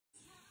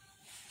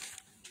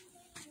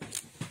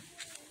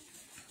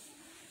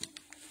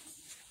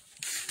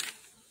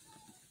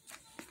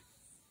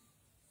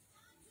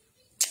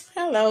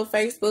Hello,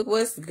 Facebook.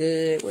 What's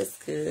good? What's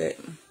good?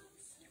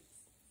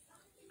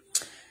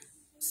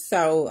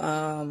 So,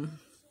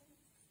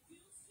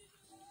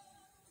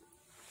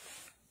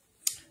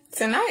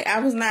 tonight I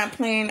was not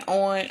planning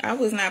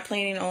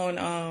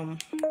on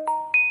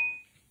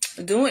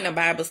doing a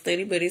Bible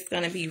study, but it's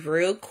gonna be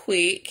real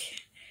quick.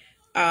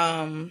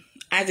 I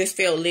just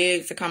felt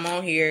led to come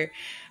on here.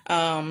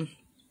 I'm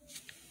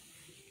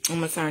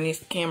gonna turn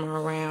this camera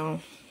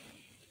around.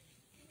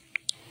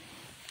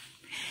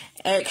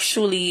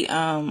 Actually,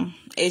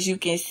 as you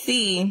can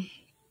see,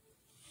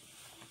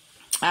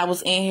 I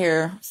was in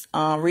here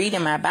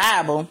reading my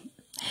Bible,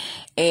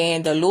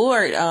 and the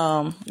Lord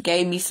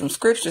gave me some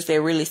scriptures that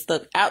really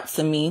stuck out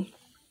to me.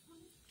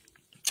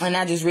 And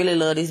I just really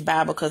love this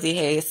Bible because it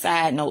has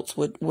side notes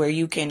where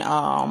you can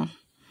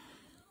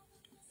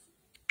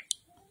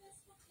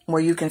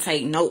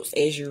take notes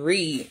as you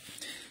read.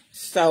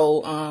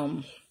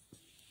 So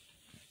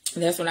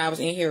that's what I was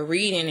in here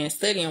reading and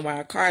studying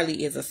while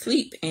Carly is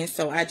asleep. And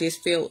so I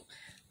just felt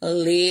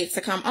led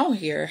to come on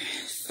here.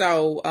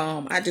 So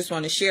I just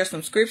want to share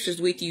some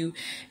scriptures with you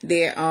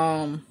that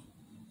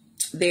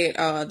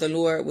the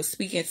Lord was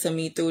speaking to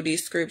me through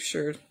this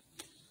scripture.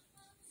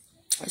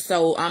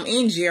 So I'm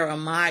in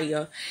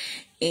Jeremiah,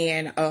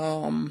 and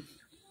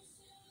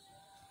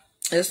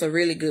it's a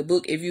really good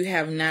book. If you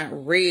have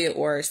not read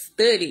or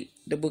studied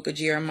the book of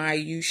Jeremiah,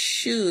 you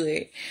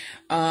should.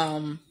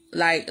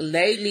 Like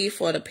lately,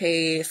 for the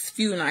past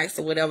few nights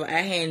or whatever,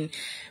 I hadn't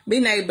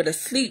been able to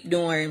sleep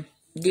during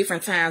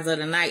different times of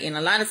the night, and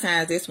a lot of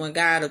times that's when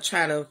God will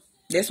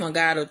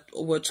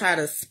try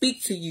to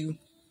speak to you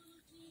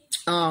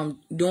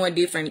during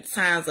different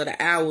times of the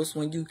hours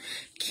when you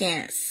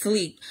can't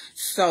sleep.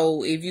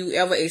 So if you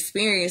ever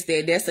experience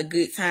that, that's a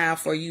good time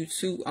for you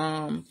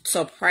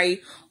to pray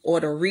or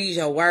to read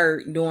your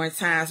word during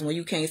times when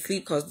you can't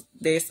sleep, because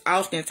there's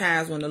often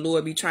times when the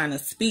Lord be trying to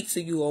speak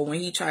to you, or when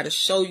he try to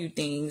show you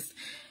things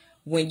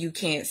when you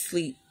can't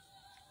sleep.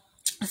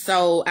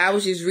 So I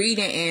was just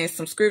reading, and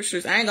some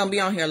scriptures, I ain't gonna be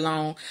on here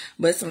long,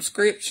 but some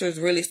scriptures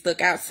really stuck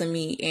out to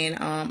me. And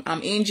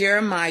I'm in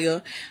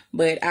Jeremiah,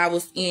 but I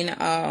was in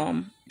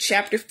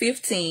chapter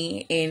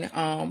 15,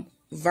 and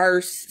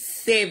verse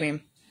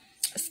 7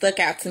 stuck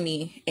out to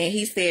me. And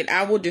he said,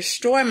 I will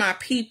destroy my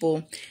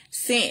people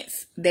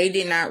since they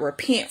did not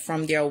repent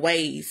from their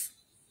ways.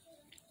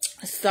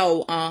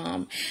 So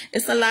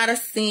it's a lot of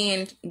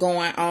sin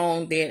going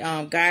on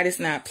that God is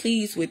not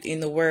pleased with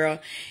in the world.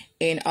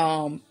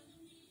 And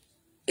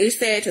it's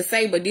sad to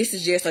say, but this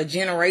is just a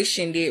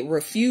generation that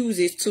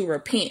refuses to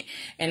repent.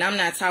 And I'm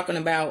not talking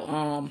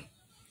about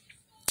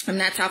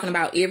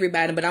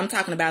everybody, but I'm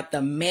talking about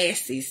the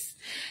masses.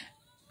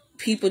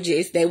 People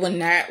they will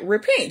not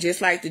repent,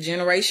 just like the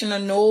generation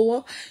of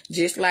Noah,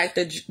 just like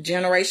the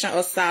generation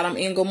of Sodom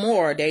and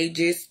Gomorrah. They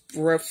just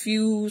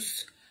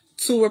refuse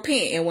to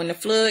repent. And when the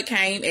flood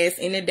came, as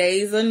in the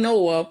days of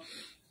Noah,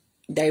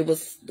 they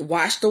was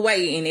washed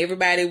away, and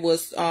everybody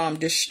was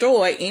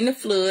destroyed in the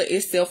flood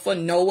except for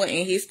Noah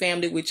and his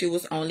family, which it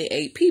was only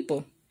 8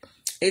 people.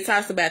 It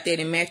talks about that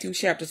in Matthew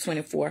chapter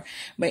 24.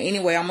 But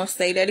anyway, I'm going to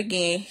say that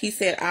again. He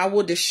said, I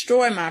will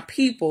destroy my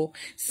people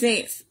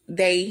since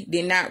they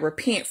did not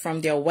repent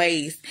from their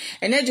ways.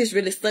 And that just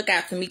really stuck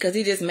out to me, because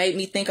it just made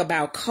me think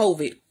about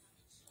COVID.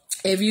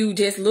 If you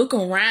just look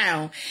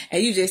around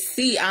and you just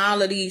see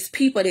all of these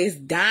people that's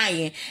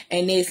dying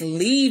and that's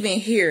leaving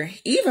here,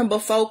 even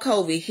before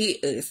COVID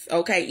hit us,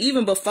 okay?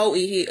 Even before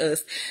it hit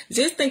us.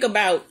 Just think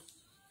about,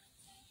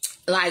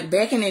 like,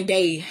 back in the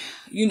day,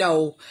 you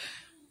know,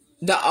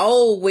 the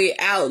old would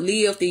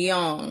outlive the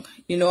young.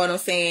 You know what I'm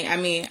saying? I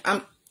mean,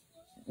 I'm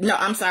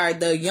sorry,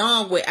 the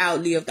young would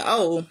outlive the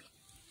old.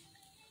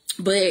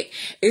 But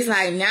it's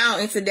like now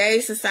in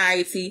today's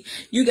society,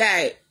 you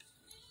got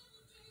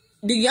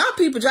the young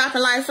people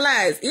dropping like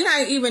flies. It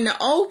ain't even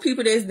the old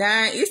people that's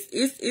dying.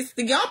 It's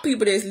the young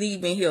people that's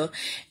leaving here.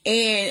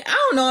 And I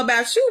don't know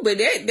about you, but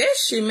that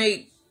should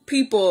make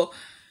people,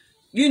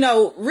 you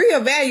know,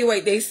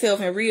 reevaluate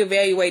themselves and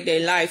reevaluate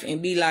their life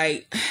and be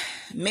like,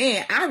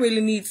 man, I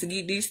really need to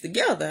get this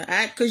together.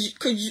 Cause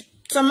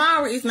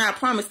tomorrow is not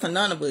promised to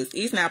none of us.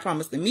 It's not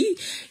promised to me.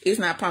 It's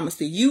not promised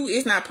to you.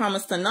 It's not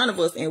promised to none of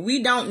us. And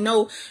we don't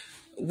know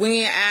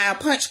when our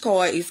punch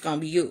card is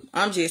gonna be you.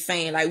 I'm just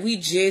saying, like, we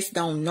just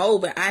don't know.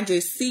 But I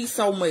just see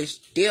so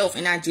much death,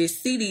 and I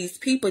just see these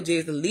people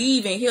just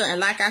leaving here. And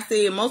like I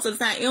said, most of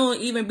the time, it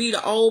don't even be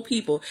the old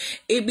people.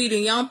 It be the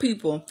young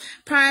people.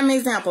 Prime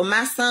example,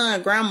 my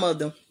son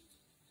grandmother,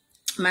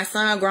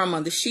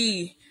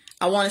 she,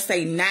 I want to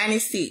say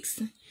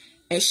 96,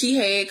 and she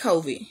had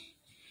COVID.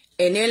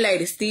 And that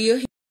lady still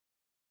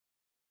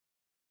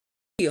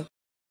here.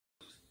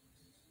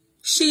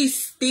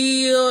 She's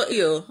still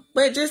ill.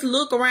 But just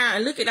look around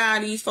and look at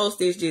all these folks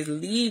that's just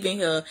leaving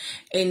her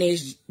and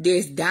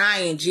that's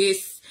dying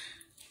just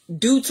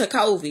due to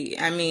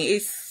COVID. I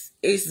mean,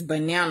 it's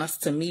bananas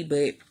to me,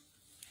 but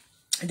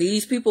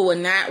these people will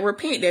not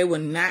repent. They will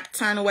not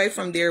turn away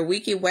from their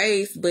wicked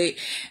ways. But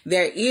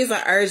there is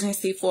an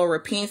urgency for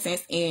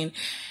repentance. And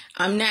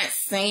I'm not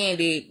saying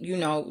that, you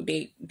know,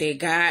 that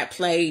God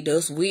played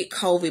us with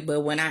COVID,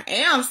 but what I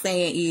am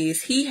saying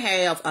is he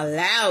have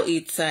allowed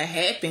it to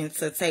happen,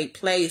 to take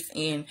place,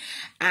 and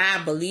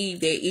I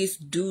believe that it's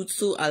due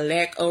to a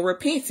lack of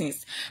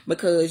repentance,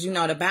 because, you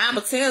know, the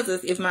Bible tells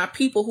us, if my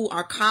people who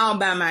are called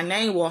by my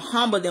name will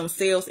humble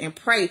themselves and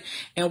pray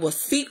and will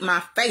seek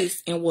my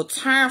face and will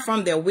turn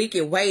from their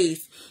wicked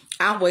ways,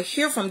 I will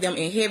hear from them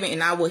in heaven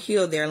and I will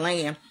heal their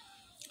land.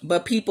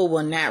 But people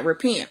will not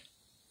repent.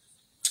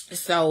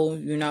 So,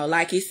 you know,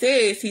 like he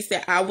said,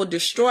 I will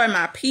destroy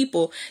my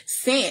people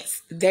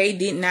since they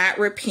did not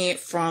repent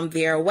from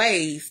their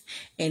ways.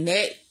 And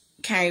that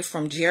came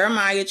from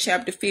Jeremiah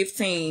chapter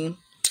 15,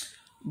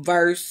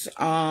 verse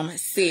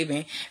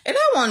 7. And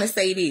I want to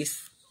say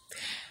this.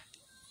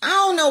 I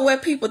don't know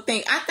what people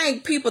think. I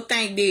think people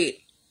think that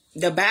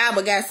the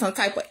Bible got some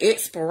type of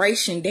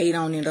expiration date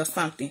on it or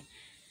something.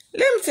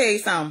 Let me tell you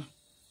something.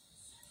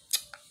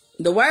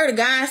 The word of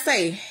God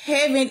say,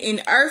 heaven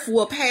and earth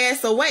will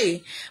pass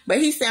away. But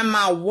he said,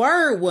 my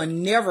word will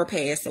never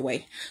pass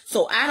away.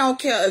 So I don't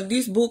care if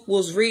this book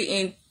was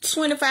written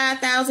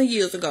 25,000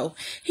 years ago.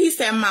 He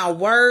said, my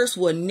words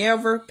will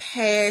never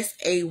pass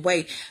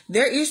away.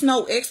 There is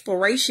no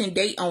expiration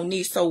date on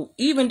this. So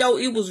even though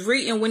it was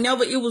written,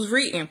 whenever it was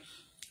written,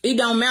 it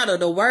don't matter.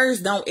 The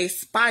words don't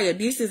expire.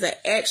 This is an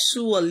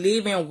actual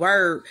living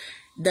word.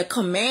 The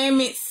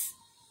commandments,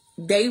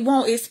 they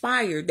won't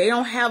expire. They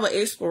don't have an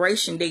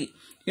expiration date.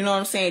 You know what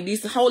I'm saying?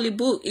 This holy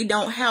book, it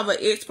don't have an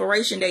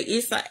expiration date.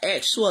 It's an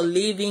actual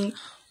living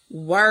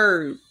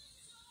word.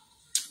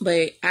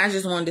 But I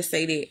just wanted to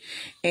say that.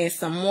 And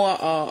some more,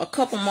 a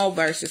couple more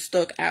verses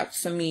stuck out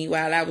to me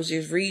while I was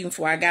just reading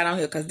before I got on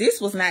here. Because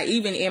this was not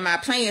even in my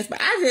plans.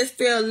 But I just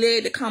felt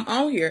led to come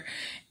on here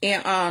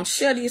and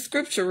share this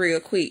scripture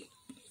real quick.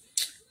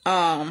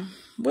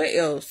 What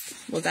else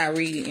was I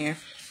reading?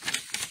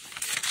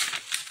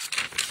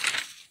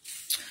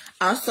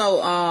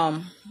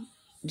 Also,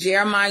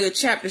 Jeremiah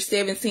chapter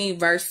 17,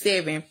 verse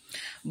 7.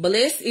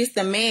 Blessed is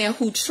the man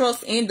who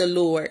trusts in the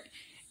Lord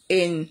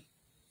and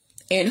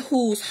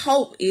whose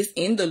hope is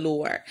in the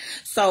Lord.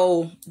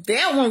 So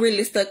that one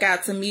really stuck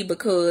out to me,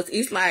 because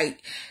it's like,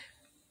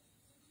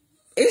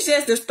 it's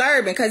just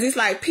disturbing, because it's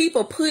like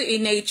people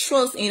putting their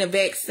trust in a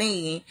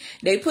vaccine.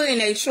 They putting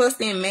their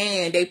trust in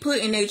man. They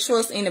putting their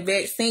trust in the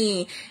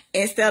vaccine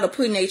instead of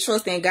putting their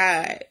trust in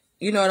God.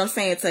 You know what I'm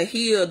saying? To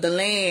heal the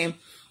land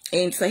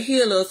and to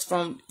heal us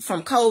from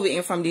COVID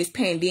and from this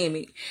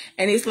pandemic.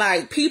 And it's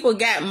like people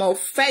got more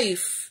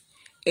faith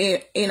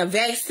in a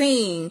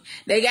vaccine.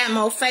 They got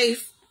more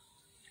faith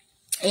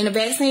in a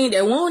vaccine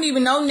that won't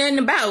even know nothing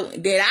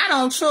about, that I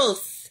don't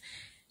trust,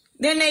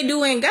 than they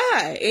do in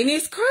God. And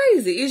it's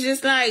crazy. It's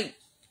just like,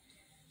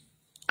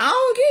 I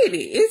don't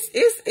get it.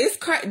 It's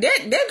crazy.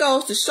 That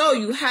goes to show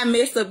you how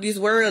messed up this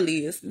world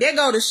is. That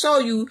goes to show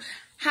you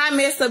how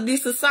messed up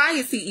this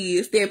society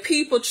is, that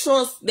people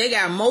trust, they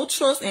got more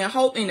trust and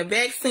hope in the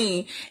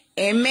vaccine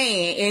and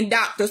man and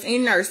doctors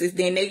and nurses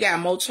than they got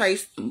more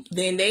trust,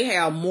 than they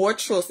have more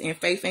trust and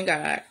faith in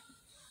God.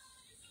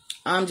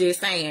 I'm just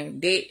saying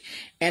that.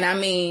 And I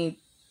mean,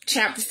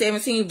 chapter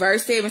 17,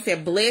 verse 7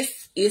 said,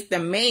 blessed is the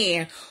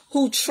man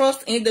who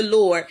trusts in the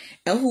Lord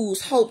and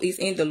whose hope is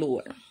in the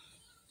Lord.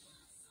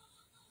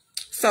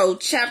 So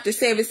chapter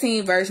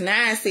 17 verse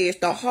 9 says,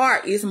 the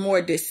heart is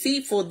more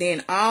deceitful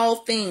than all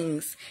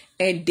things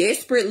and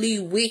desperately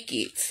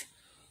wicked.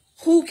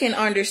 Who can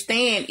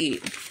understand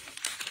it?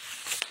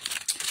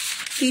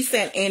 He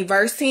said in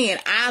verse 10,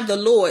 I, the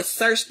Lord,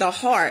 search the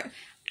heart.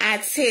 I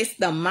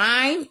test the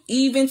mind,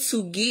 even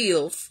to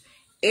give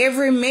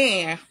every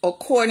man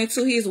according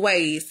to his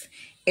ways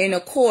and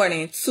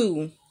according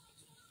to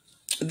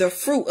the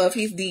fruit of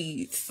his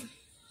deeds.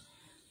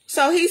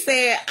 So he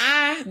said,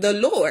 I, the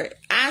Lord,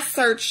 I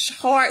search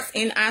hearts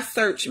and I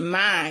search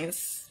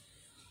minds.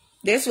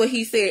 That's what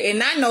he said.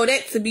 And I know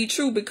that to be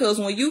true, because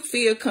when you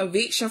feel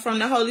conviction from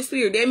the Holy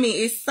Spirit, that means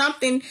it's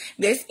something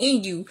that's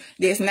in you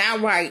that's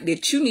not right,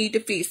 that you need to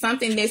fix.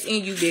 Something that's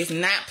in you that's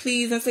not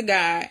pleasing to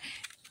God,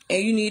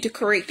 and you need to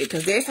correct it.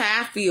 Because that's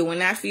how I feel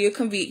when I feel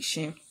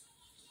conviction.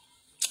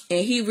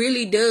 And he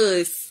really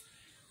does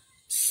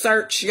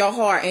search your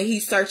heart, and he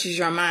searches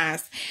your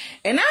minds.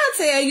 And I'll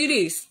tell you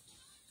this.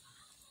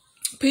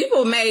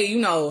 People may, you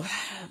know,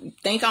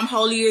 think I'm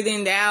holier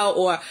than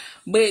thou,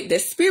 but the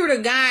Spirit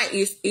of God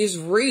is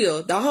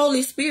real. The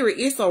Holy Spirit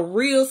is a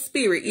real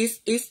spirit.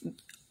 It's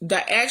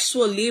the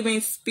actual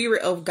living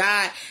Spirit of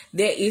God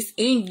that is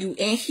in you.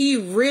 And he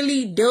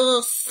really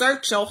does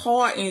search your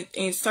heart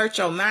and search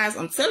your minds.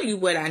 I'm telling you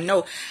what I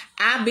know.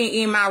 I've been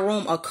in my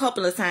room a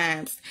couple of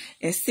times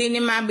and sitting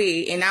in my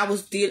bed, and I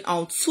was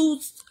on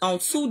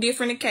two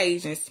different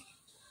occasions.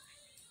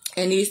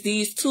 And it's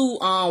these two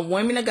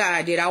women of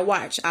God that I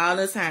watch all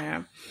the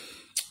time.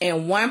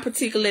 And one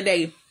particular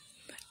day,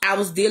 I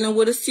was dealing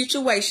with a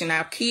situation.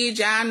 I kid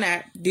y'all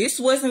not. This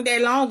wasn't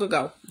that long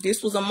ago.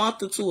 This was a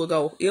month or two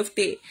ago, if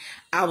that.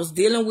 I was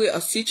dealing with a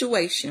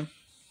situation.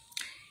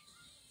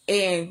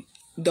 And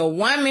the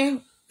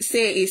woman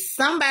said, is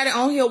somebody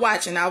on here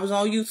watching? I was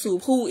on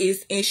YouTube. Who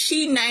is, and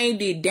she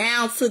named it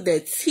down to the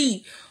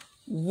T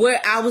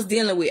what I was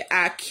dealing with.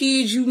 I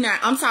kid you not.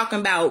 I'm talking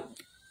about,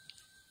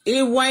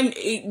 it wasn't,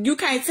 you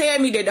can't tell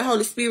me that the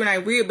Holy Spirit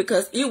ain't real,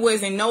 because it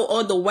wasn't no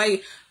other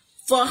way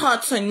for her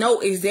to know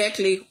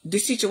exactly the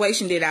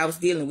situation that I was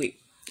dealing with.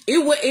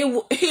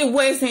 It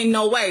wasn't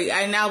no way.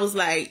 And I was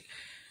like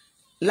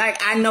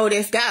I know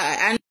that's God.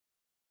 I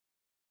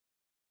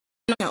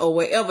know, or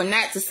whatever.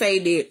 Not to say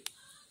that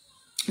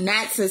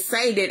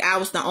I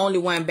was the only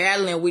one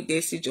battling with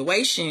that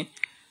situation,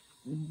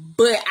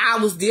 but I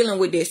was dealing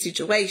with that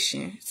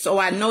situation. So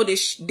I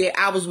noticed that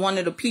I was one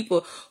of the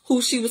people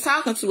who she was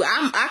talking to.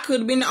 I could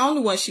have been the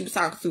only one she was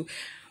talking to.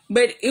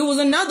 But it was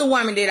another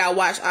woman that I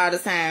watched all the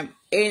time.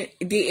 And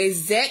the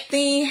exact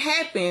thing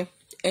happened.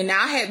 And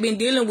I had been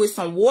dealing with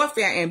some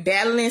warfare and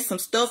battling some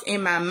stuff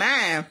in my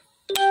mind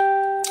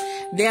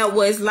that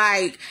was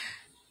like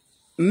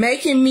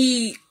making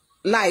me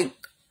like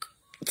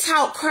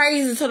talk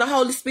crazy to the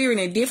Holy Spirit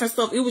and different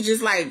stuff. It was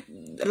just like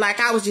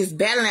I was just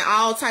battling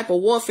all type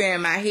of warfare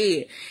in my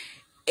head.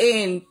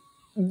 And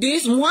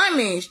this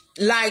woman,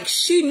 like,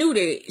 she knew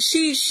that.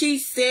 She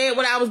said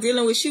what I was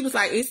dealing with. She was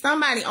like, is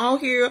somebody on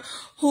here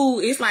who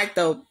is like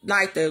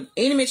the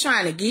enemy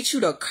trying to get you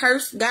to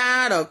curse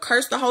God or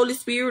curse the Holy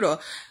Spirit,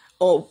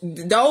 or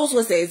those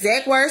was the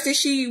exact words that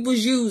she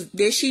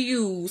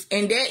used,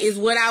 and that is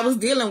what I was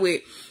dealing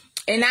with.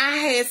 And I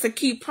had to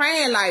keep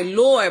praying, like,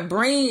 Lord,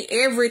 bring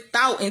every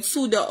thought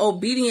into the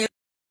obedience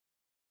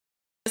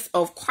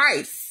of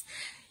Christ.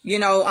 You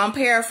know, I'm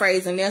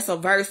paraphrasing, that's a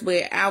verse,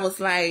 but I was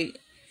like,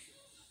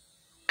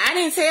 I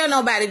didn't tell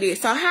nobody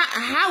this. So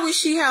how would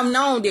she have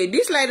known that?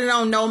 This lady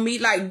don't know me.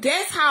 Like,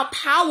 that's how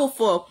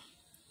powerful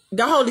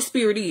the Holy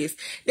Spirit is.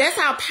 That's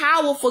how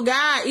powerful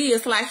God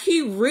is. Like,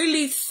 he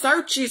really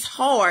searches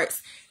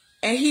hearts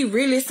and he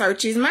really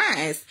searches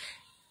minds.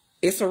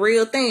 It's a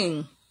real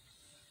thing.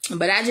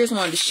 But I just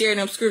wanted to share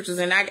them scriptures,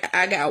 and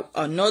I got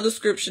another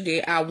scripture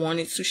that I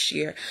wanted to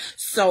share.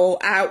 So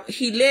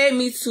he led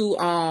me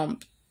to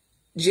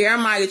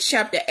Jeremiah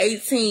chapter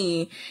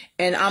 18,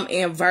 and I'm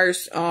in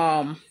verse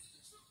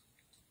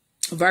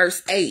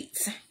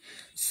 8.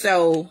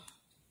 So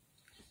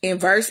in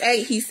verse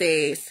 8 he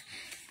says,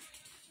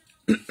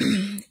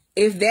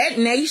 if that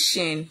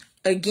nation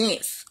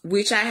against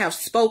which I have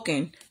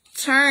spoken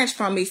turns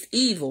from its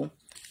evil,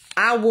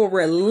 I will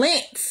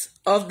relent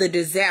of the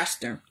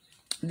disaster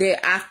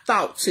that I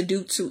thought to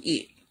do to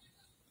it.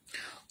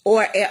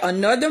 Or at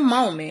another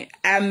moment,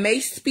 I may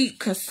speak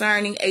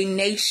concerning a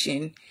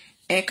nation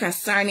and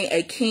concerning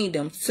a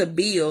kingdom to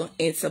build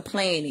and to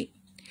plan it.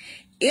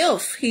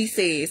 If, he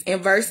says in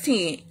verse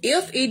 10,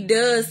 if it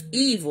does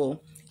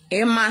evil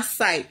in my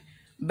sight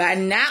by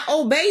not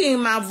obeying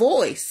my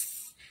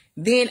voice,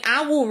 then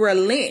I will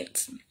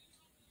relent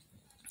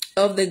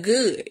of the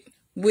good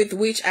with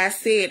which I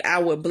said I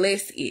would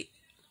bless it.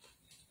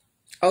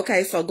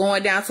 Okay, so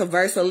going down to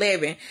verse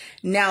 11.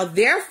 Now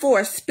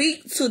therefore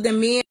speak to the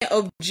men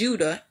of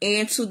Judah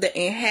and to the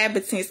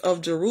inhabitants of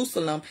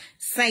Jerusalem,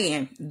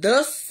 saying,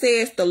 thus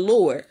says the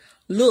Lord,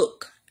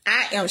 look,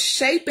 I am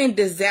shaping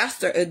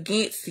disaster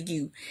against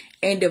you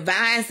and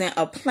devising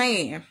a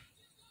plan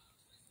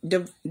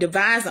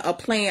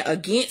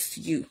against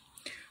you.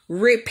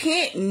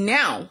 Repent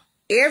now,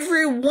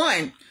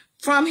 everyone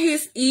from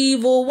his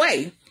evil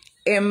way,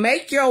 and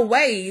make your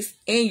ways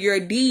and your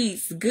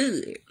deeds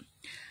good.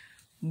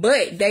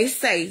 But they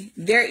say,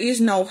 there is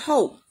no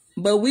hope,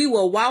 but we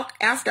will walk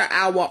after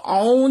our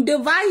own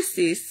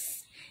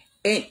devices,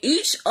 and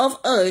each of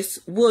us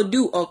will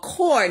do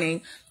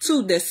according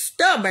to the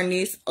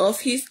stubbornness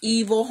of his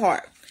evil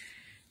heart.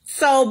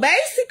 So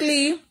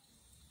basically,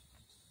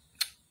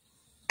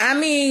 I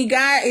mean,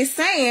 God is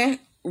saying,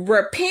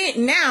 repent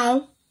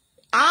now,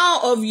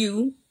 all of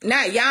you,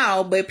 not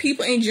y'all, but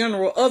people in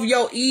general, of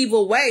your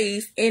evil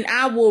ways, and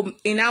I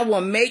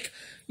will make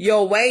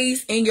your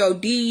ways and your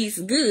deeds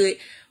good.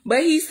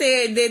 But he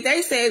said that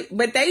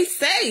they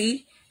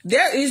say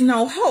there is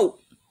no hope.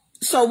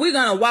 So we're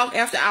going to walk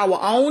after our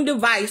own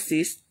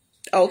devices,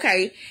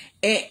 okay?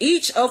 And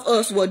each of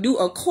us will do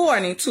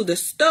according to the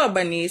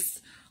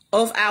stubbornness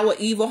of our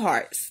evil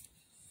hearts.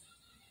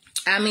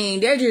 I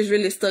mean, that just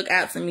really stuck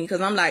out to me,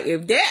 because I'm like,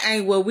 if that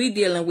ain't what we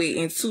dealing with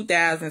in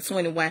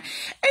 2021. And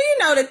you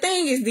know, the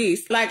thing is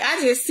this, like,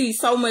 I just see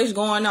so much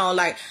going on.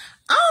 Like,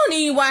 I don't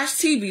even watch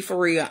TV for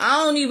real.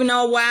 I don't even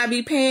know why I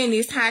be paying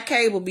this high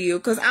cable bill,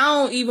 because I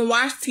don't even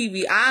watch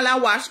TV. All I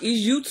watch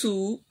is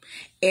YouTube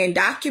and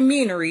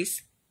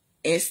documentaries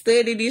and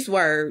study this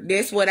word.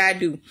 That's what I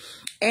do.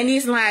 And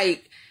it's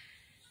like,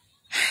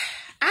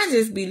 I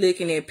just be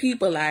looking at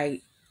people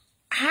like,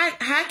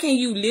 how can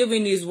you live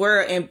in this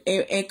world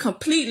and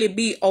completely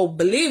be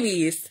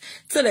oblivious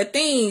to the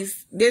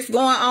things that's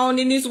going on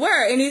in this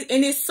world? And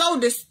it's so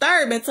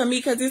disturbing to me,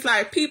 because it's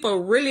like people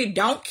really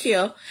don't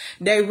care.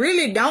 They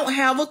really don't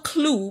have a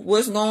clue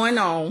what's going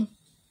on.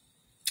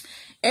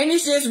 And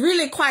it's just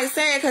really quite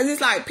sad because it's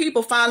like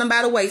people falling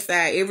by the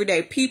wayside every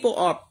day. People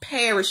are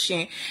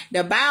perishing.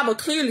 The Bible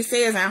clearly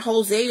says in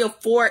Hosea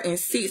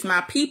 4:6,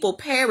 my people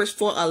perish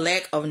for a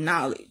lack of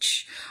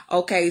knowledge.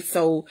 Okay,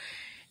 so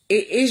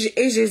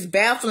it's just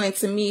baffling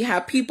to me how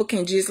people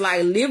can just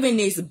like live in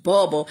this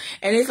bubble.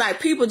 And it's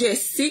like people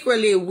just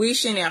secretly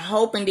wishing and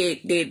hoping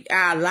that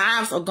our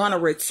lives are going to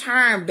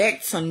return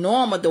back to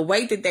normal the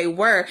way that they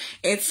were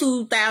in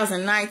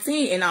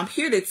 2019. And I'm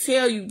here to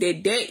tell you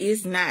that that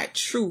is not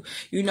true.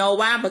 You know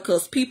why?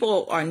 Because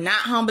people are not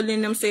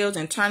humbling themselves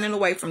and turning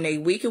away from their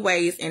wicked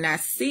ways. And I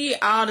see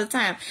it all the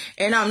time.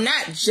 And I'm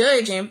not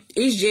judging.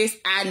 It's just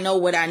I know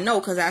what I know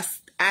because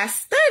I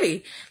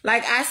study.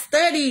 Like I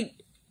studied.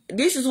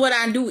 This is what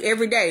I do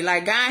every day.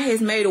 Like God has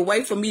made a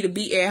way for me to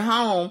be at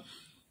home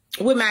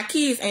with my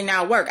kids and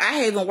not work. I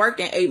haven't worked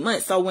in 8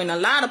 months. So when a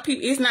lot of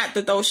people, it's not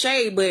to throw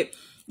shade, but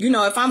you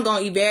know, if I'm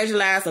going to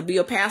evangelize or be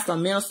a pastor or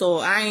minister,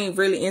 I ain't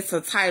really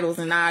into titles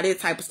and all that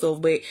type of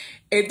stuff. But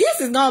if this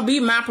is going to be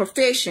my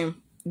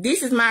profession,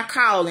 this is my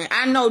calling.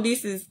 I know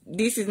this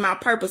is my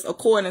purpose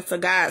according to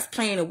God's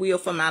plan and will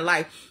for my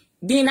life.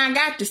 Then I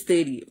got to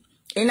study it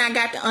and I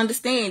got to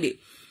understand it.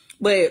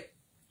 But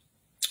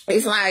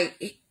it's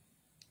like,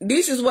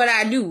 this is what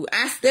I do.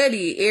 I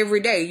study it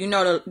every day. You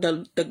know,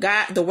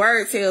 the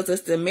word tells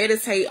us to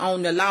meditate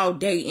on the law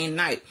day and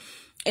night.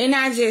 And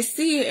I just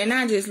see it and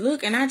I just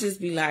look and I just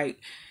be like,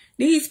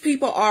 these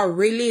people are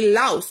really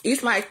lost.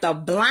 It's like the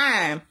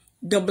blind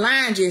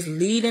just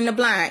leading the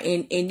blind.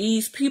 And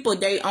these people,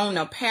 they on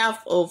a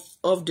path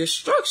of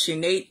destruction.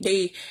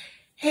 They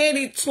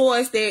headed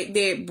towards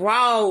that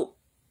broad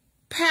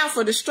path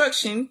of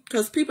destruction,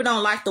 because people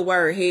don't like the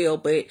word hell,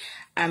 but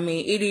I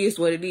mean, it is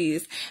what it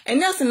is. And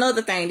that's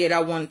another thing that I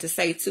wanted to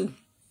say too.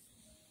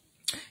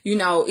 You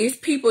know, it's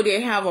people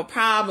that have a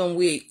problem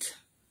with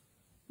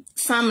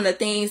some of the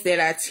things that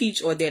I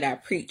teach or that I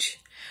preach.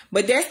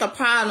 But that's the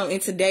problem in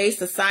today's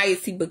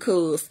society,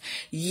 because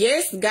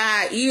yes,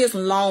 God is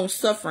long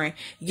suffering.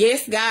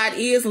 Yes, God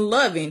is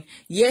loving.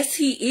 Yes,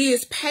 he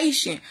is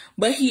patient,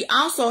 but he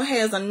also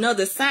has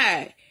another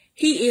side.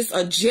 He is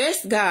a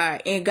just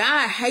God, and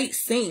God hates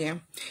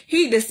sin.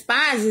 He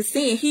despises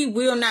sin. He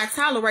will not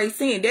tolerate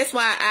sin. That's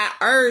why I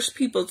urge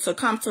people to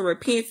come to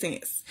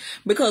repentance,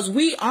 because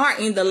we are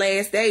in the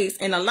last days,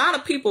 and a lot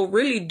of people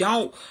really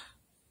don't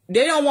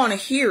want to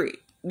hear it.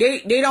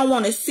 They don't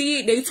want to see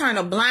it. They turn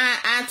a blind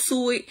eye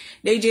to it.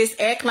 They just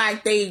act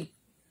like they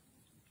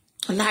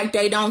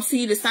don't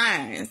see the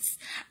signs.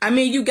 I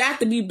mean, you got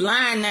to be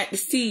blind not to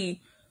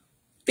see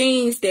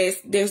things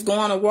that's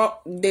going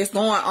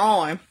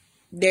on.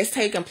 That's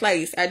taking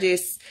place. I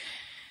just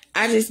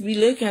be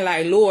looking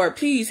like, Lord,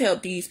 please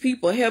help these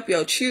people, help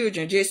your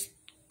children, just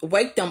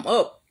wake them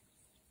up.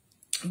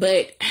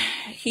 But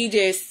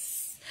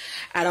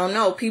I don't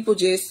know, people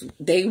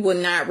they will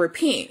not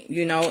repent,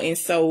 you know. And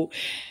so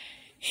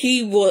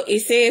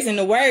it says in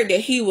the word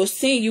that he will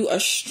send you a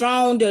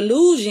strong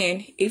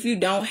delusion if you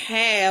don't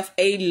have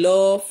a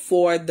love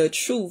for the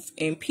truth.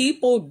 And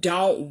people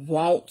don't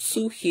want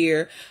to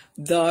hear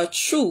the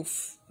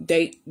truth.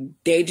 They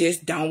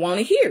just don't want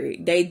to hear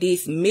it. They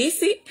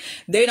dismiss it.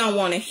 They don't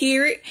want to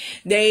hear it.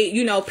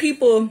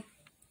 People.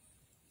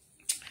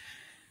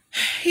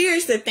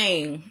 Here's the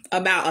thing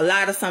about a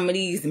lot of some of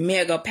these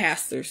mega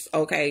pastors,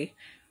 okay?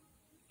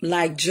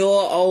 Like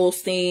Joel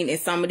Osteen and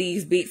some of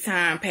these big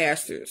time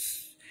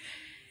pastors.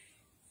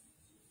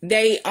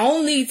 They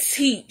only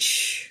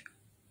teach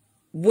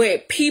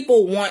what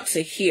people want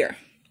to hear.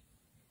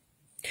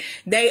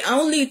 They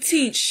only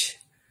teach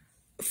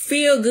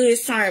feel good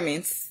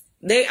sermons.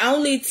 They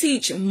only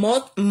teach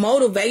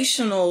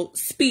motivational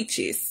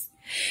speeches.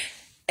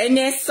 And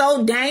that's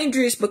so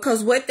dangerous,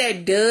 because what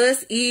that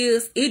does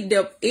is it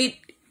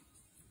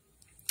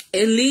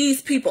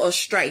leads people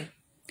astray.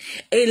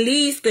 It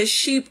leads the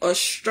sheep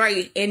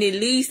astray, and it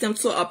leads them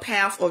to a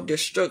path of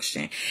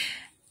destruction.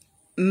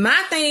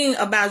 My thing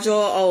about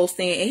Joel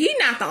Osteen, and he's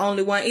not the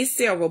only one, it's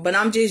several, but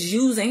I'm just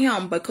using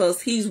him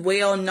because he's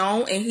well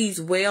known and he's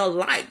well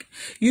liked.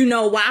 You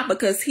know why?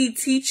 Because he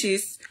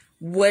teaches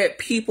what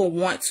people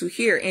want to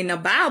hear. And the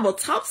Bible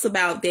talks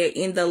about that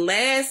in the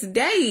last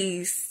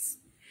days,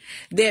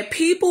 that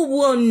people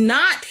will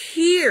not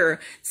hear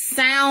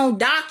sound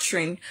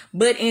doctrine,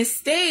 but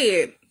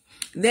instead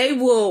they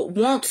will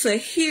want to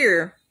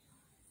hear,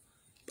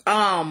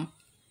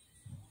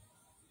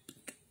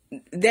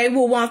 they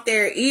will want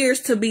their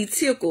ears to be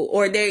tickled,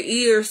 or their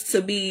ears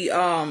to be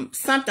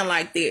something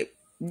like that.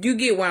 You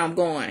get where I'm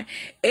going.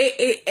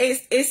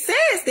 It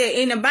says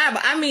that in the Bible.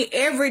 I mean,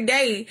 every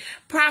day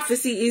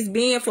prophecy is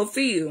being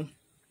fulfilled.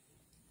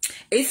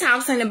 It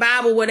talks in the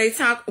Bible where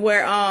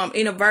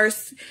in a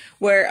verse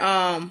where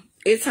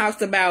it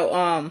talks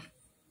about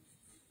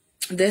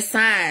the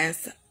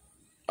signs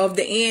of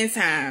the end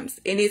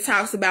times, and it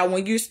talks about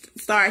when you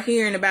start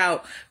hearing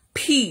about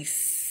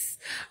peace.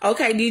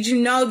 Okay, did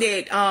you know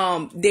that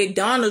that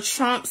Donald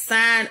Trump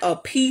signed a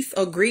peace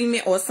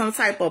agreement or some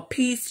type of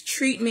peace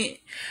treatment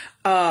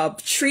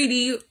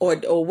treaty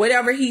or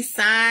whatever he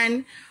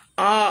signed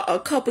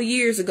a couple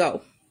years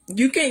ago?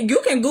 You can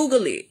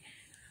Google it.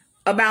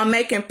 about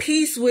making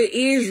peace with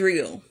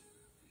Israel.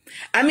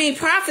 I mean,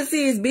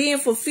 prophecy is being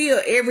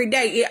fulfilled every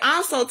day. It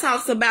also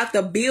talks about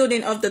the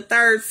building of the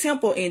third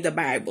temple in the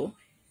Bible.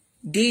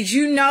 Did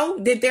you know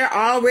that they're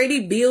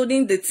already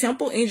building the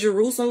temple in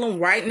Jerusalem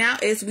right now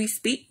as we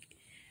speak?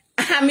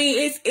 I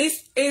mean,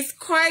 it's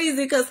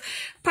crazy because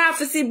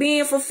prophecy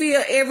being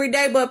fulfilled every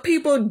day, but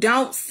people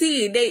don't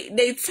see it.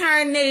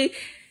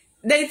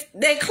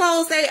 They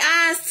close their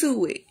eyes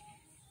to it.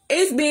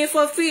 It's being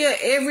fulfilled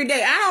every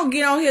day. I don't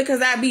get on here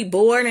because I be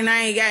bored and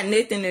I ain't got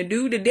nothing to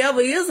do. The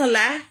devil is a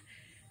lie.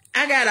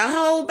 I got a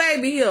whole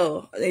baby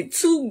here,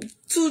 two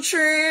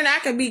children. I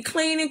can be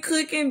cleaning,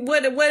 cooking,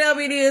 whatever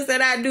it is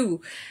that I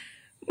do.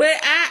 But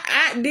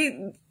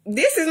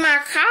this is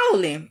my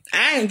calling.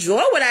 I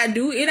enjoy what I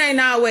do. It ain't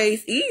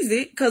always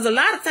easy because a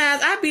lot of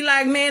times I be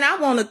like, man, I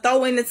want to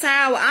throw in the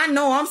towel. I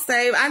know I'm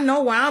saved. I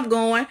know where I'm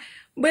going,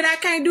 but I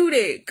can't do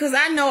that because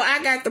I know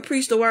I got to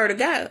preach the word of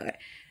God.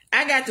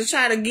 I got to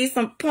try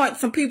to point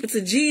some people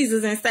to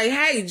Jesus and say,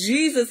 hey,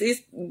 Jesus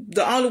is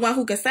the only one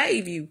who can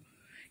save you.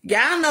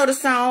 Y'all know the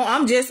song,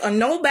 I'm just a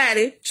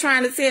nobody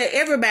trying to tell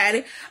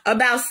everybody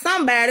about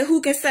somebody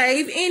who can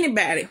save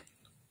anybody.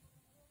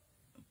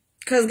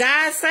 Because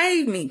God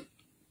saved me.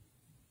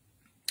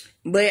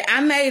 But I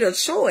made a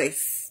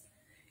choice.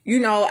 You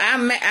know,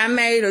 I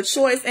made a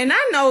choice. And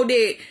I know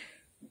that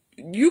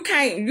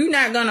you're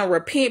not going to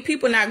repent.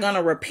 People not going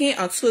to repent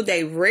until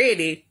they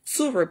ready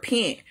to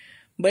repent.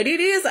 But it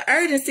is an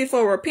urgency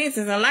for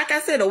repentance. And like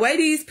I said, the way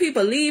these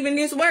people live in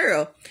this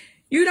world,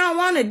 you don't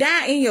want to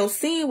die in your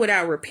sin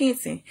without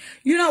repenting.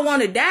 You don't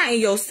want to die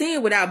in your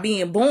sin without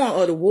being born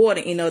of the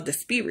water and of the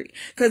spirit.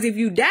 Because if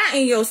you die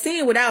in your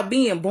sin without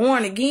being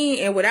born again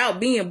and without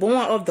being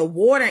born of the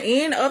water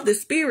and of the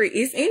spirit,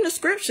 it's in the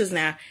scriptures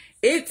now.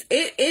 It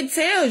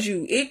tells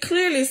you, it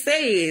clearly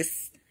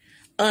says,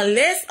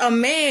 unless a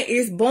man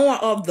is born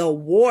of the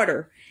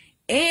water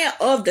and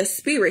of the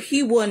spirit,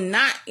 he will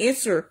not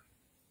enter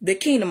the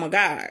kingdom of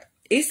God.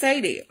 It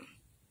say that.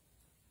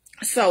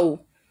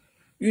 So,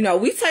 you know,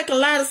 we take a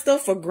lot of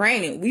stuff for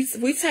granted.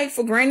 We take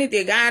for granted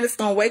that God is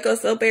going to wake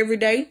us up every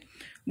day.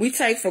 We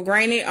take for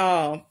granted,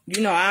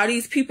 you know, all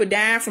these people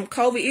dying from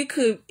COVID. It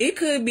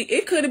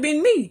could have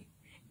been me.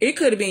 It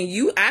could have been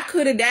you. I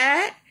could have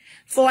died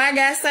before I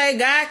got saved.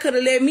 God could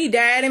have let me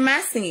die in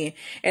my sin.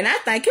 And I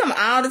thank him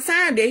all the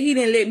time that he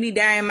didn't let me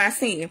die in my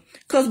sin.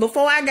 Because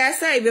before I got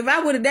saved, if I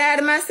would have died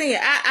in my sin,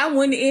 I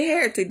wouldn't have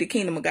inherited the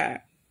kingdom of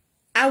God.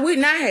 I would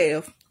not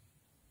have.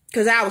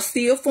 Because I was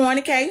still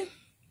fornicating.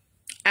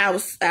 I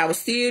was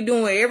still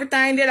doing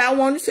everything that I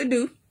wanted to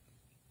do.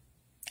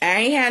 I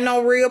ain't had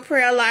no real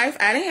prayer life.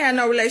 I didn't have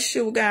no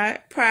relationship with God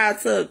prior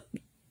to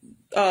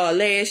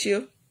last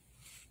year.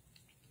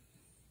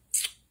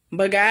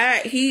 But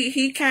God,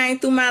 he came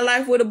through my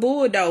life with a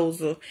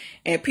bulldozer.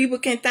 And people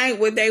can think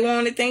what they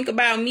want to think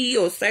about me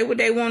or say what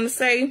they want to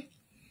say.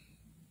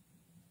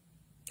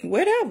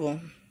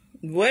 Whatever.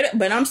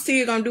 But I'm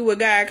still going to do what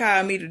God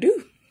called me to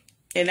do.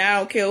 And I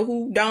don't care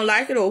who don't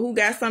like it or who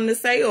got something to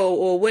say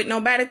or what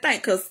nobody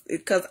think.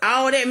 Because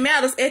all that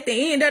matters at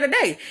the end of the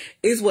day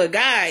is what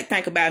God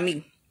think about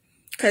me.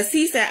 Because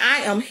he said, I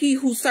am he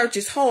who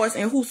searches hearts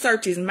and who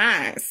searches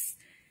minds.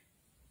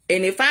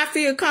 And if I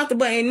feel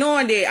comfortable in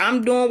knowing that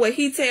I'm doing what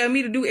he tell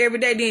me to do every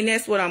day, then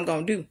that's what I'm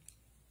going to do.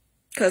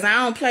 Because I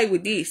don't play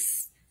with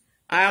this.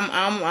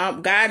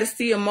 God is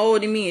still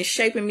molding me and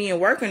shaping me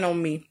and working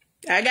on me.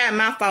 I got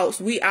my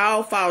faults. We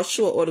all fall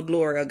short of the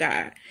glory of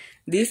God.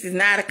 This is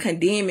not a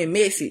condemning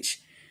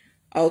message.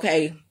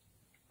 Okay.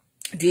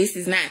 This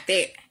is not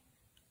that.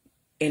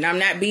 And I'm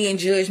not being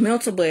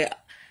judgmental, but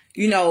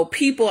you know,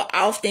 people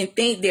often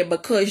think that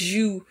because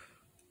you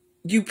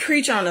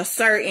preach on a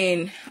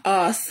certain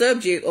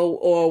subject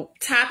or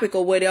topic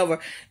or whatever,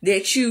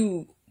 that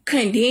you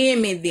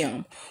condemning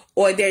them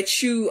or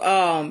that you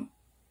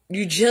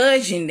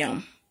judging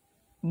them.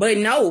 But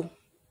no,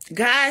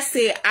 God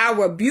said, I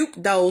rebuke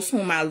those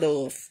whom I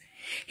love.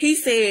 He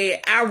said,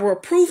 I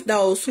reproof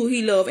those who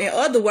he loves. In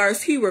other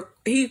words,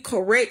 he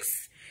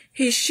corrects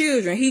his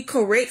children. He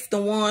corrects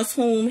the ones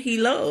whom he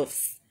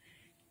loves.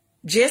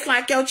 Just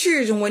like your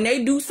children, when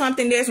they do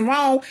something that's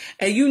wrong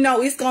and you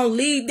know it's going to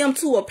lead them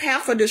to a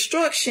path of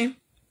destruction,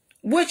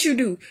 what you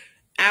do?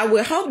 I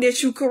will hope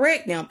that you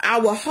correct them. I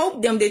will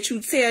hope that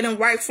you tell them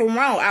right from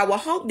wrong. I will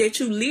hope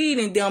that you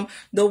leading them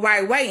the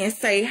right way and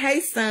say, hey,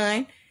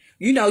 son,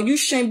 you know, you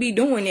shouldn't be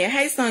doing that.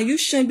 Hey, son, you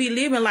shouldn't be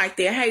living like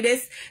that.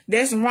 Hey,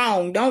 that's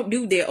wrong. Don't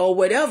do that or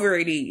whatever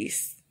it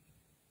is.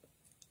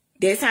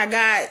 That's how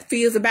God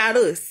feels about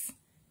us.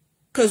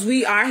 Because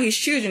we are his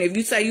children. If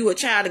you say you a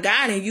child of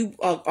God and you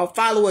are a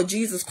follower of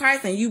Jesus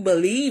Christ and you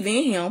believe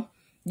in him,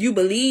 you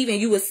believe and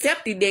you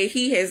accepted that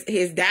he has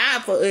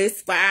died for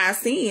us, for our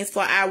sins,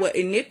 for our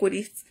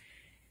iniquities.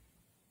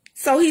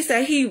 So he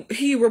said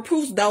he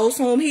reproves those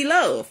whom he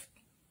loves.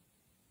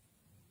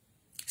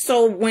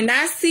 So when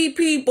I see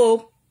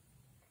people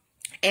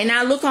and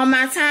I look on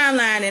my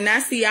timeline and I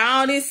see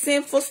all this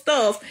sinful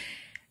stuff,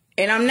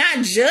 and I'm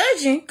not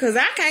judging because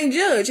I can't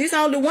judge. It's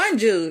only one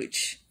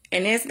judge,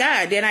 and that's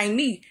God. That ain't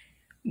me.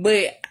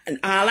 But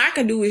all I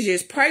can do is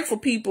just pray for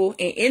people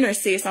and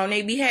intercede on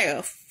their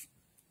behalf.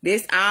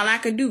 That's all I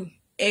can do.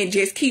 And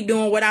just keep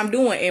doing what I'm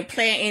doing and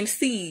planting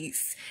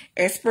seeds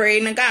and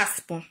spreading the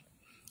gospel.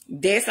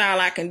 That's all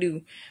I can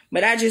do.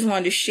 But I just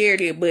wanted to share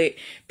that. But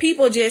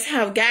people just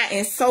have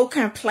gotten so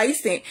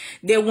complacent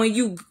that when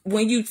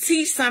you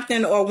teach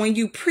something or when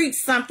you preach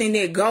something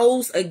that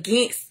goes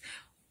against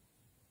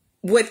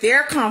what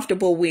they're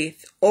comfortable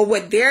with or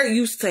what they're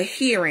used to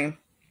hearing,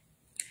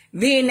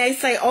 then they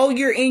say, oh,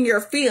 you're in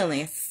your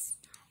feelings,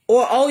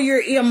 or oh,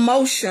 you're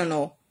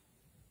emotional,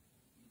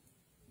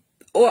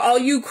 or oh,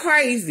 you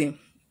crazy.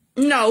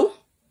 No.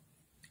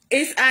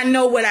 I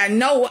know what I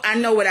know. I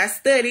know what I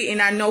study, and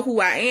I know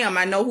who I am.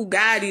 I know who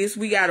God is.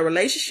 We got a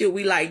relationship.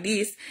 We like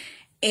this.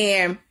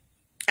 And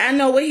I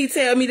know what he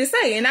tell me to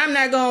say. And I'm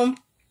not going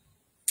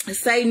to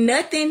say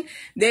nothing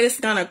that is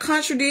going to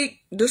contradict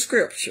the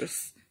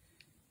scriptures.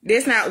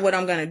 That's not what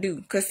I'm going to do.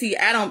 Because, see,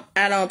 I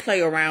don't play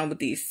around with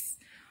this.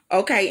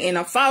 Okay, and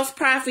a false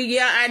prophet,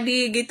 yeah, I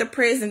did get the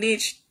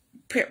presidency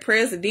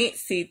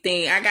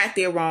thing. I got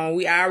that wrong.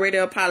 We already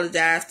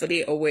apologized for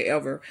that or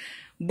whatever.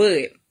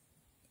 But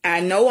I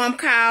know I'm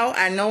called.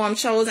 I know I'm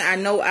chosen. I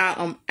know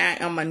I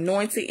am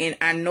anointed, and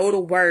I know the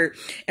word.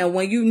 And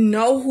when you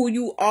know who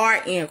you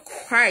are in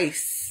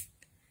Christ,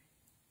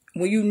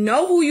 when you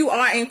know who you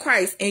are in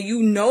Christ and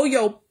you know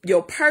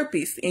your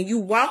purpose and you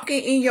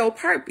walking in your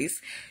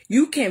purpose,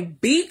 you can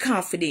be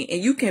confident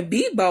and you can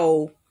be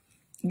bold,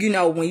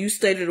 when you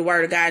study the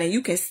word of God, and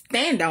you can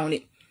stand on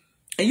it.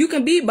 And you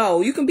can be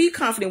bold. You can be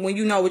confident when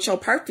you know what your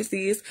purpose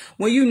is.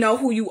 When you know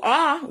who you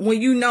are.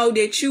 When you know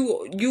that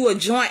you a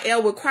joint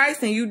heir with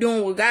Christ and you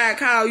doing what God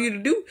called you to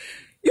do.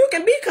 You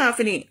can be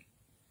confident.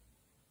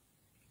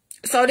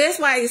 So that's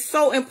why it's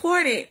so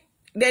important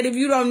that if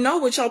you don't know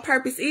what your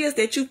purpose is,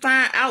 that you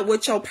find out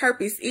what your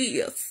purpose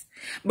is.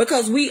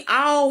 Because we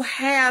all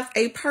have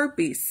a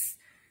purpose.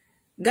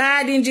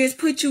 God didn't just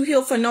put you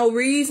here for no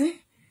reason.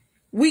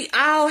 We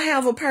all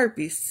have a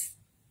purpose.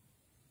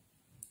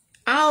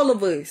 All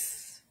of us.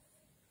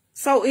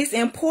 So it's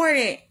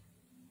important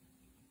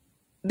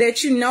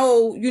that you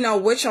know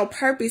what your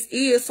purpose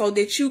is so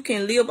that you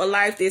can live a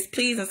life that's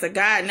pleasing to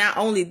God. Not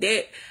only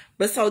that,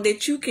 but so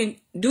that you can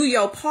do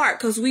your part,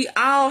 because we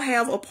all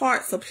have a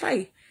part to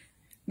play.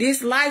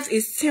 This life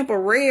is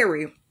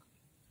temporary.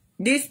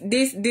 This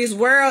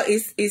world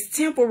is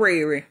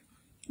temporary.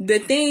 The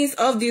things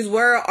of this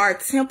world are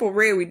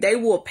temporary. They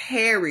will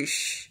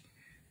perish.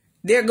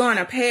 They're going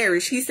to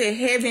perish. He said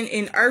heaven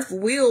and earth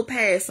will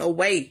pass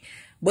away,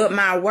 but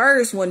my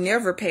words will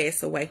never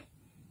pass away.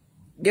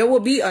 There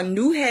will be a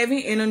new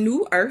heaven and a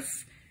new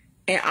earth,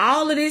 and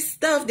all of this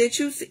stuff that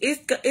you see,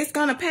 it's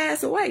going to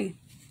pass away.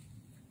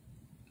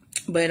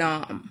 But,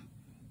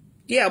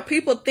 yeah,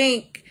 people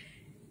think,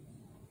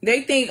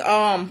 and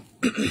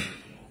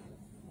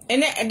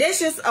that's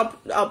just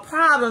a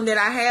problem that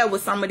I have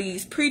with some of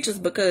these preachers,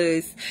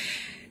 because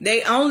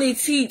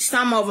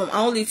some of them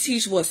only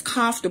teach what's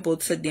comfortable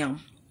to them.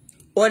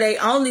 Or they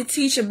only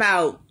teach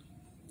about,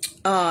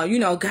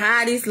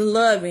 God is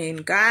loving,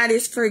 God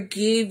is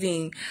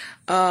forgiving,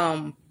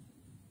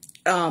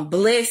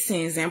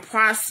 blessings and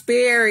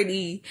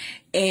prosperity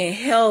and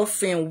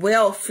health and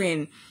wealth.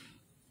 And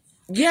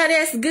yeah,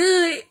 that's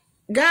good.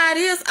 God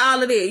is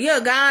all of that. Yeah,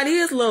 God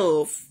is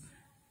love.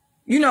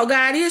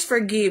 God is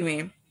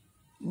forgiving.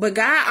 But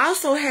God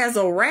also has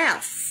a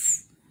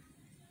wrath.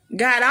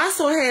 God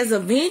also has a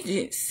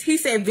vengeance. He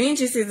said,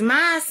 vengeance is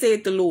mine,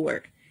 said the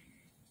Lord.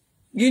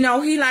 He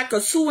like a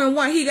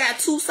 2-in-1. He got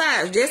two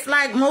sides. Just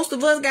like most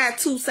of us got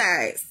two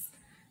sides.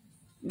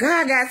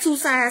 God got two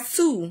sides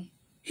too.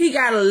 He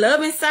got a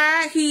loving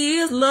side. He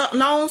is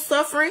long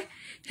suffering.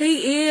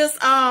 He is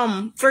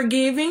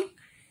forgiving.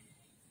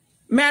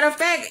 Matter of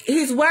fact,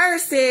 his word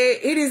said,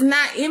 it is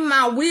not in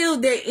my will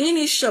that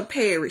any shall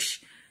perish,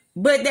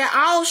 but that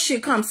all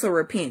should come to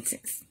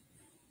repentance.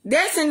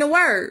 That's in the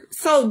word.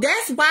 So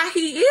that's why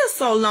he is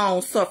so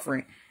long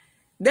suffering.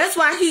 That's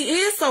why he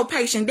is so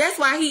patient. That's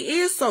why he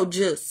is so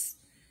just.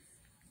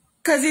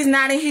 Because it's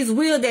not in his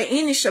will that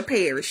any shall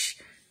perish,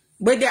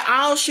 but that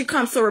all should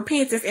come to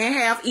repentance and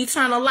have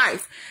eternal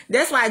life.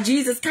 That's why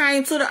Jesus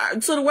came to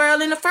the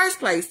world in the first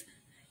place.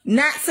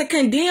 Not to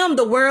condemn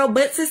the world,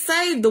 but to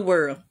save the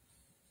world.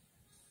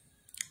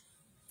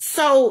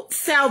 So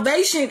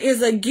salvation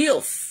is a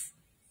gift.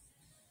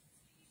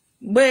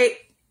 But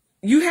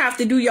you have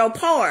to do your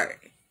part.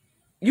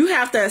 You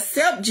have to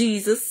accept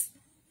Jesus.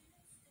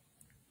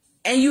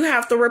 And you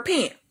have to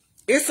repent.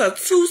 It's a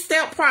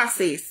 2-step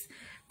process.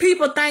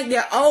 People think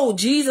that,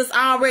 Jesus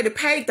already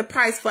paid the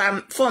price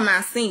for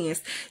my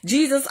sins.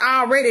 Jesus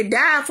already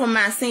died for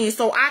my sins,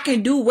 so I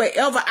can do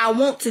whatever I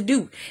want to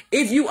do.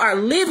 If you are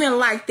living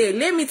like that,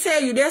 let me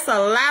tell you, that's a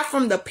lie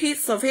from the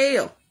pits of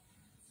hell.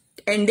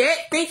 And that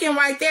thinking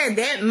right there,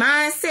 that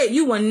mindset,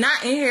 you will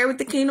not inherit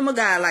the kingdom of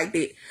God like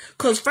that.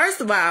 Because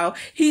first of all,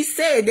 he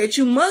said that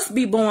you must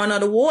be born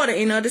of the water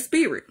and of the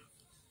spirit.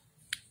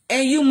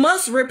 And you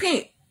must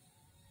repent.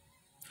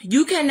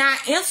 You cannot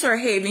enter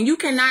heaven. You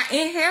cannot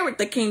inherit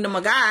the kingdom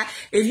of God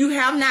if you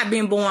have not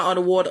been born of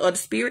the water of the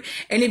Spirit,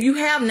 and if you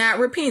have not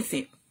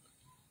repented.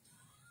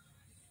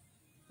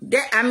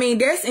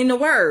 That's in the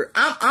word.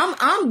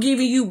 I'm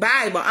giving you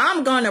Bible.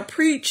 I'm gonna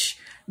preach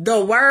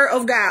the word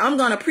of God. I'm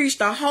gonna preach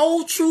the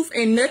whole truth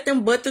and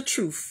nothing but the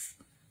truth.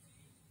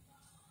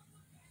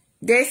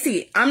 That's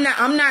it. I'm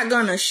not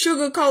gonna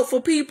sugarcoat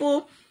for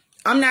people.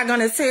 I'm not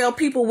gonna tell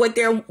people what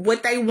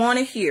they want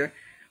to hear.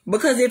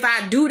 Because if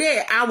I do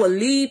that, I will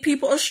lead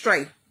people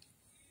astray.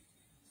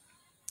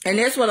 And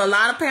that's what a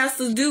lot of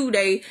pastors do.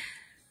 They,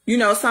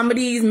 some of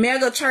these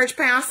mega church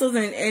pastors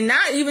and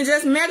not even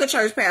just mega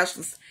church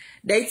pastors,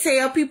 they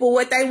tell people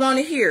what they want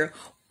to hear.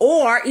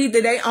 Or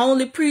either they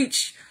only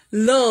preach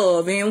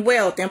love and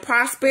wealth and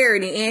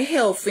prosperity and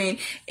health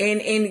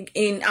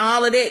and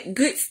all of that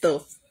good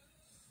stuff.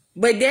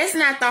 But that's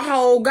not the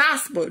whole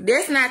gospel.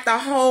 That's not the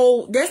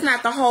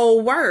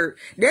whole word.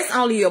 That's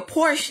only a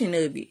portion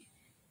of it.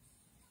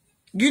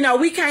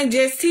 We can't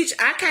just teach.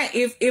 I can't,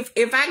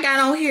 if I got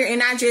on here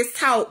and I just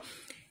taught,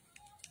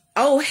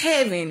 oh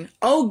heaven,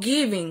 oh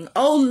giving,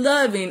 oh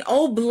loving,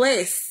 oh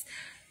bless,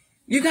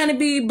 you're going to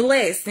be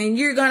blessed and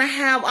you're going to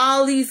have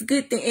all these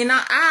good things. And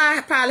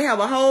I probably have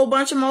a whole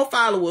bunch of more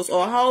followers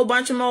or a whole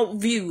bunch of more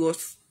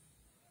viewers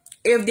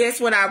if that's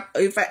what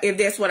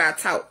I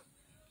taught.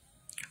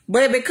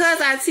 But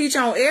because I teach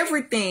on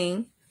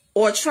everything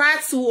or try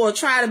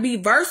to be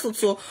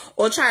versatile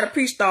or try to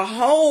preach the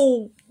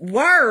whole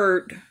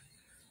word,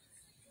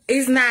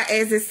 it's not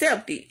as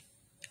accepted.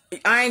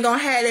 I ain't gonna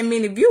have that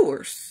many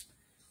viewers.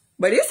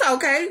 But it's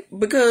okay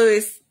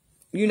because,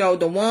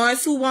 the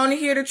ones who want to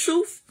hear the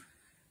truth,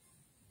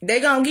 they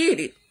gonna get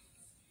it.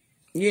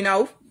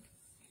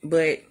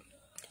 But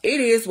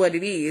it is what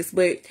it is.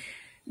 But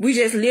we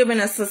just live in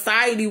a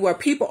society where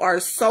people are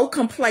so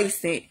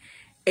complacent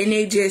and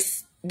they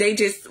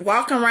just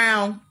walk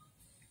around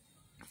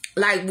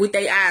like with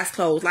their eyes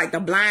closed, like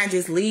the blind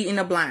just leading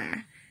the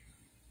blind.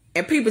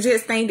 And people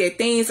just think that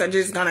things are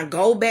just going to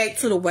go back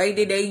to the way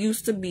that they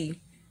used to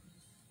be.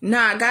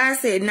 Nah, God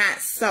said not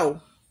so.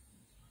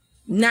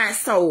 Not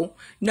so.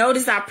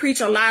 Notice I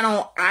preach a lot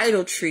on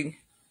idolatry.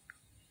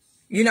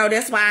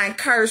 That's why I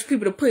encourage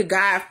people to put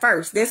God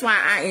first. That's why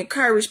I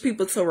encourage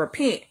people to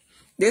repent.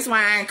 That's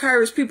why I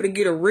encourage people to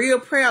get a real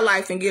prayer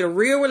life and get a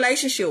real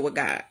relationship with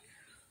God.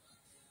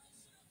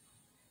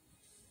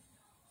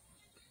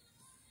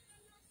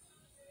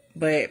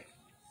 But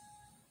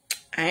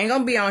I ain't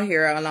gonna be on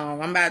here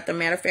alone.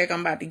 Matter of fact,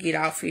 I'm about to get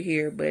off of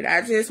here. But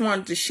I just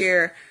wanted to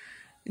share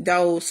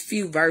those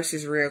few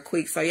verses real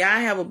quick. So y'all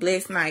have a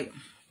blessed night.